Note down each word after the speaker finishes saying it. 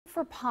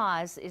For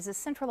Paws is a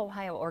Central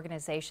Ohio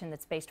organization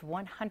that's based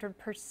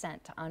 100%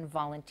 on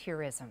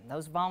volunteerism.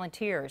 Those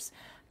volunteers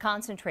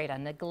concentrate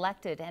on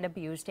neglected and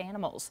abused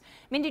animals.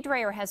 Mindy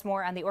Dreyer has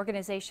more on the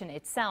organization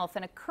itself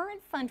and a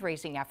current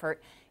fundraising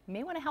effort you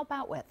may want to help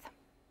out with.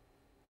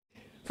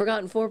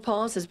 Forgotten 4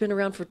 Paws has been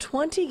around for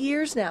 20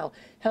 years now,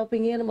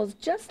 helping animals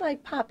just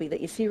like Poppy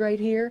that you see right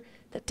here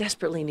that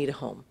desperately need a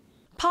home.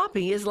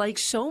 Poppy is like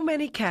so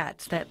many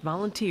cats that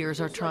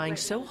volunteers are trying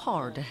so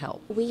hard to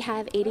help. We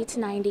have 80 to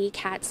 90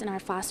 cats in our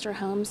foster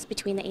homes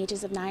between the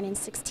ages of 9 and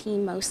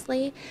 16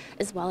 mostly,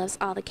 as well as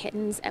all the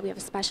kittens. And we have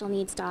a special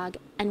needs dog,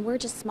 and we're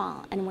just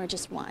small, and we're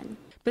just one.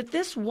 But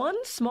this one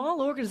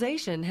small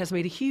organization has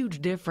made a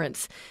huge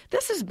difference.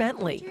 This is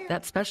Bentley,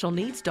 that special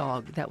needs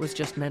dog that was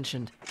just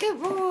mentioned. Good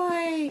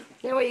boy.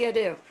 Now what you gonna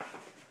do?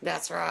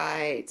 That's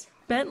right.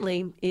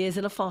 Bentley is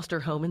in a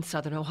foster home in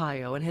Southern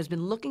Ohio and has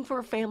been looking for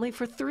a family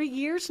for 3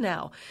 years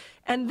now.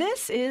 And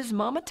this is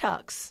Mama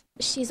Tux.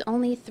 She's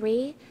only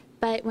 3,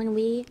 but when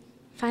we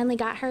finally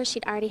got her,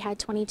 she'd already had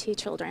 22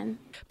 children.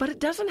 But it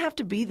doesn't have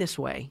to be this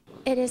way.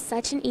 It is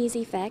such an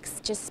easy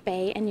fix. Just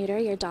spay and neuter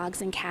your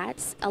dogs and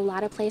cats. A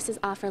lot of places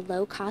offer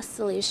low-cost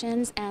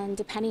solutions, and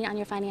depending on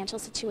your financial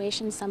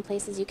situation, some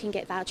places you can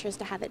get vouchers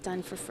to have it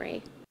done for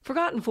free.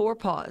 Forgotten 4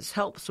 Paws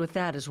helps with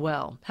that as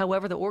well.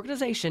 However, the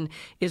organization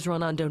is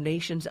run on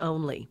donations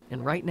only.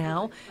 And right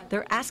now,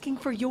 they're asking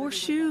for your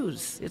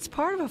shoes. It's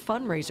part of a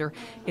fundraiser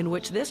in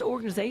which this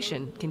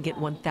organization can get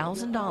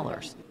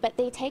 $1,000. But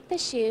they take the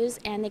shoes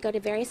and they go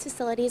to various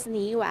facilities in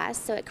the U.S.,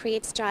 so it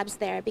creates jobs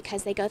there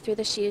because they go through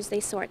the shoes,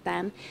 they sort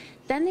them.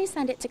 Then they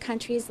send it to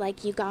countries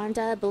like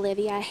Uganda,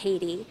 Bolivia,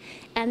 Haiti,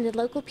 and the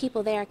local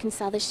people there can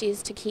sell the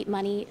shoes to keep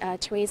money,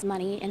 to raise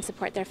money and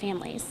support their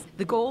families.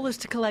 The goal is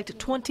to collect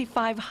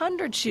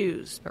 2,500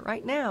 shoes, but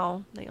right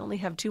now they only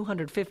have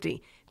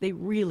 250. They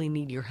really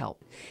need your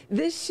help.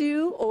 This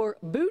shoe or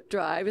boot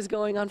drive is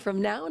going on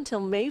from now until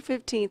May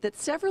 15th at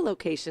several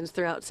locations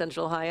throughout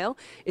Central Ohio.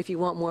 If you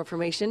want more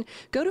information,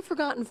 go to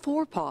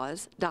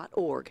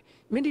forgotten4paws.org.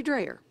 Mindy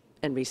Dreyer,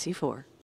 NBC4.